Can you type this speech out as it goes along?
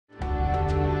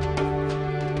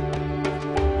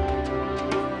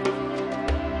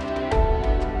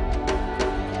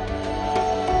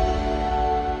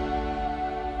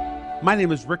My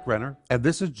name is Rick Renner, and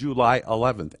this is July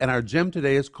 11th, and our gem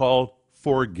today is called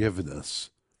Forgiveness.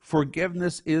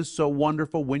 Forgiveness is so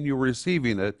wonderful when you're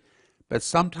receiving it, but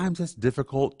sometimes it's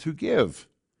difficult to give.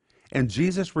 And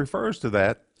Jesus refers to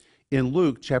that in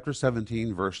Luke chapter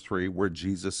 17, verse 3, where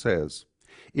Jesus says,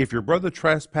 "If your brother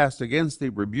trespass against thee,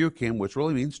 rebuke him," which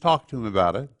really means talk to him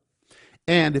about it,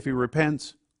 "and if he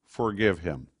repents, forgive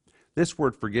him." This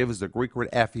word forgive is the Greek word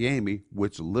aphiemi,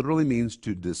 which literally means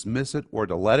to dismiss it or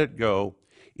to let it go.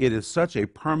 It is such a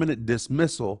permanent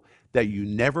dismissal that you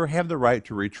never have the right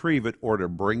to retrieve it or to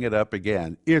bring it up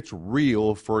again. It's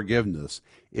real forgiveness.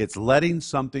 It's letting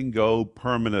something go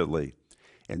permanently.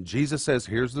 And Jesus says,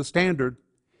 here's the standard.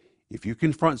 If you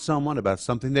confront someone about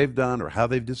something they've done or how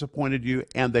they've disappointed you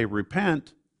and they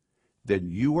repent,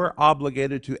 then you are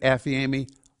obligated to aphiemi,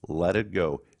 let it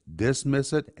go.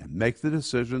 Dismiss it and make the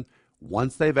decision.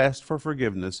 Once they've asked for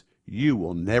forgiveness, you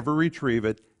will never retrieve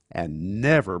it and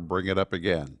never bring it up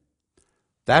again.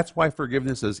 That's why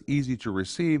forgiveness is easy to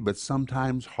receive, but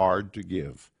sometimes hard to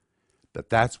give. But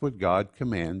that's what God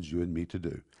commands you and me to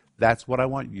do. That's what I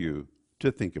want you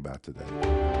to think about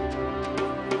today.